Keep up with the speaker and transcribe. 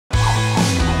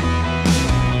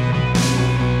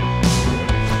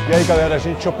E aí galera, a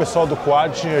gente é o pessoal do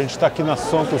Quad, a gente está aqui na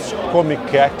Santos Comic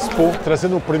Expo,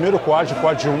 trazendo o primeiro Quad,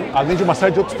 Quad 1, além de uma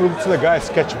série de outros produtos legais,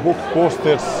 sketchbook,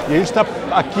 posters. E a gente está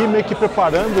aqui meio que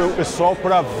preparando o pessoal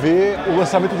para ver o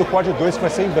lançamento do Quad 2, que vai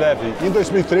ser em breve. Em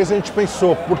 2013 a gente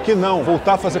pensou, por que não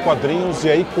voltar a fazer quadrinhos e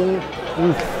aí com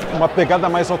uma pegada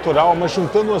mais autoral, mas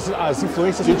juntando as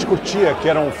influências que a gente curtia, que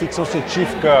eram ficção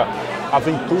científica,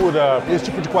 aventura, esse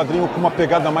tipo de quadrinho com uma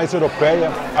pegada mais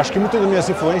europeia. Acho que muitas das minhas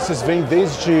influências vêm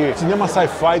desde cinema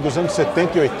sci-fi dos anos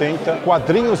 70 e 80,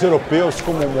 quadrinhos europeus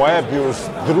como Moebius,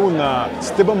 Druna,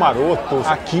 Esteban Maroto,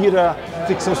 Akira,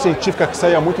 ficção científica que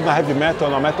saía muito na heavy metal,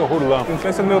 na metal hurlan. A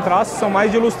influência do meu traço são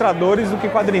mais de ilustradores do que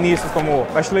quadrinistas, como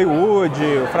Ashley Wood,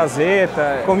 o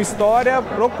Frazetta. Como história,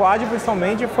 pro Quad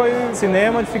principalmente, foi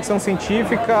cinema de ficção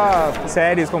científica,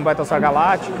 séries como Battlestar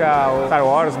Galactica, o Star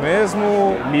Wars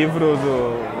mesmo, livros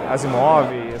do Asimov.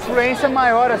 A influência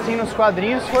maior assim nos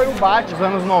quadrinhos foi o Batman dos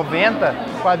anos 90,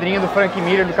 quadrinho do Frank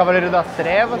Miller, do Cavaleiro das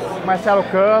Trevas, Marcelo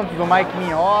Campos, do Mike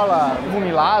Mignola, do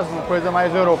Milazzo, uma coisa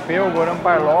mais europeu, Goran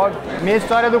Parlov. Minha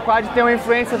história do Quad tem uma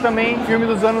influência também em filme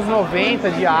dos anos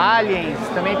 90, de Aliens,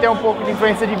 também tem um pouco de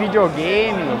influência de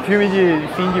videogame, filme de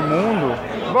fim de mundo.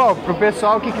 Bom, pro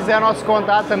pessoal que quiser nosso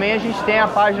contato também, a gente tem a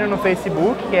página no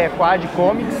Facebook, que é Quad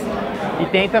Comics, e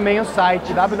tem também o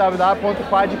site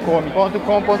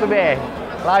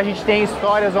www.quadcomic.com.br. Lá a gente tem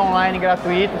histórias online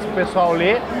gratuitas para o pessoal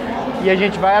ler e a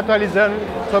gente vai atualizando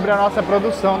sobre a nossa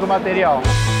produção do material.